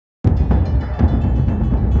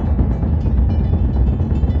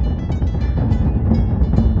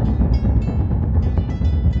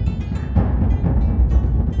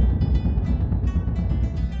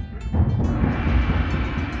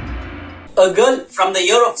A girl from the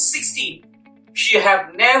year of 16, she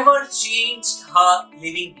have never changed her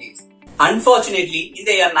living place. Unfortunately, in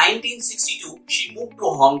the year 1962, she moved to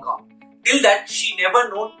Hong Kong. Till that, she never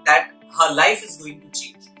known that her life is going to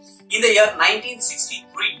change. In the year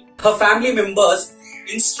 1963, her family members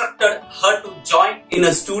instructed her to join in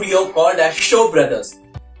a studio called as Show Brothers.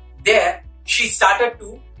 There, she started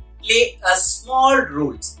to play a small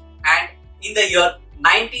roles, and in the year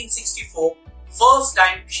 1964, first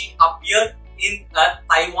time she appeared in a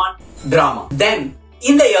Taiwan drama. Then,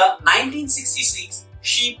 in the year 1966,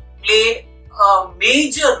 she played a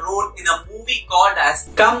major role in a movie called as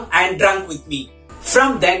Come and Drunk With Me.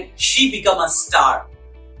 From then, she became a star.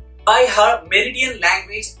 By her Meridian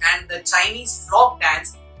language and the Chinese folk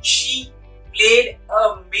dance, she played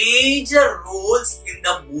a major roles in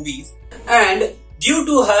the movies, and due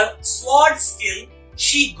to her sword skill,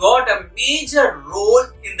 she got a major role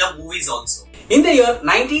in the movies also. In the year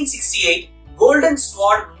 1968, Golden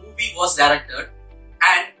Sword movie was directed,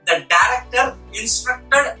 and the director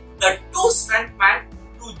instructed the two stuntmen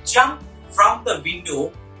to jump from the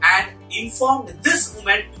window and informed this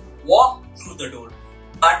woman to walk through the door.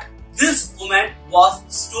 But this woman was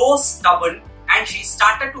so stubborn and she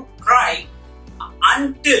started to cry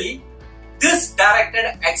until this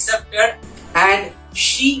director accepted, and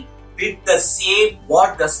she did the same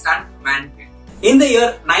what the stuntman did. In the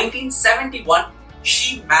year 1971,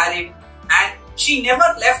 she married and she never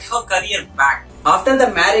left her career back. After the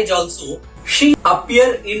marriage also, she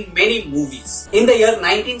appeared in many movies. In the year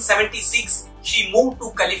 1976, she moved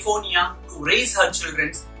to California to raise her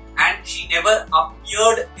children, and she never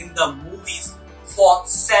appeared in the movies for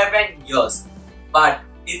 7 years. But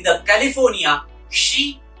in the California,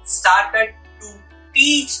 she started to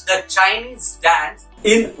teach the Chinese dance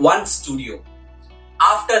in one studio.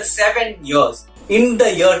 After 7 years, in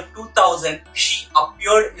the year 2000, she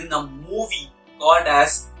appeared in a movie called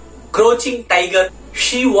as Crouching Tiger.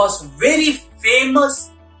 She was very famous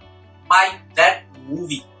by that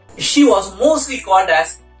movie. She was mostly called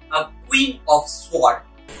as a Queen of Sword,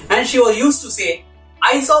 and she was used to say,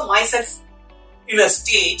 I saw myself in a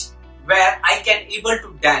stage where I can able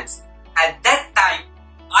to dance. At that time,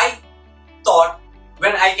 I thought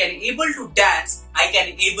when I can able to dance, I can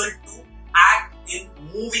able to act in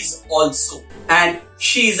movies also. And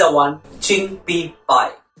she is the one, Cheng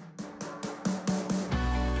Pei-pei.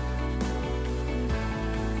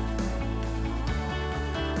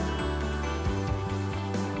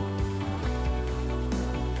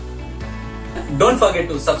 Don't forget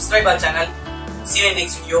to subscribe our channel. See you in the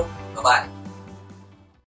next video. Bye bye.